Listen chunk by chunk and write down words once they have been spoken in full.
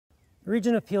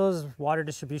Region of Peel's water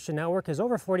distribution network is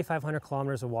over 4,500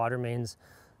 kilometers of water mains.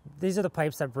 These are the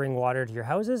pipes that bring water to your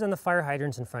houses and the fire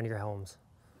hydrants in front of your homes.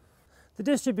 The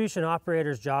distribution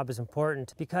operator's job is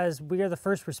important because we are the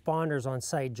first responders on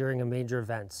site during a major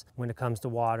events when it comes to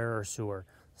water or sewer.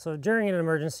 So during an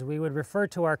emergency, we would refer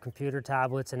to our computer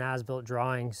tablets and as-built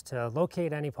drawings to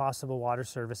locate any possible water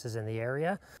services in the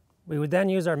area. We would then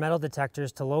use our metal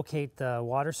detectors to locate the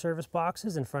water service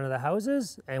boxes in front of the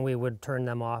houses, and we would turn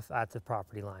them off at the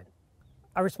property line.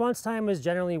 Our response time is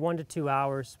generally 1 to 2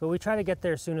 hours, but we try to get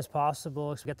there as soon as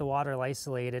possible to get the water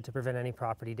isolated to prevent any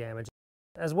property damage.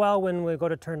 As well, when we go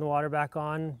to turn the water back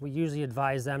on, we usually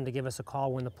advise them to give us a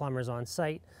call when the plumber's on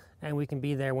site, and we can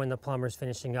be there when the plumber's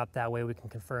finishing up. That way we can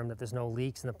confirm that there's no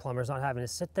leaks and the plumber's not having to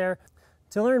sit there.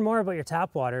 To learn more about your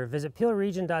tap water, visit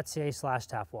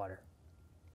peelregion.ca/tapwater.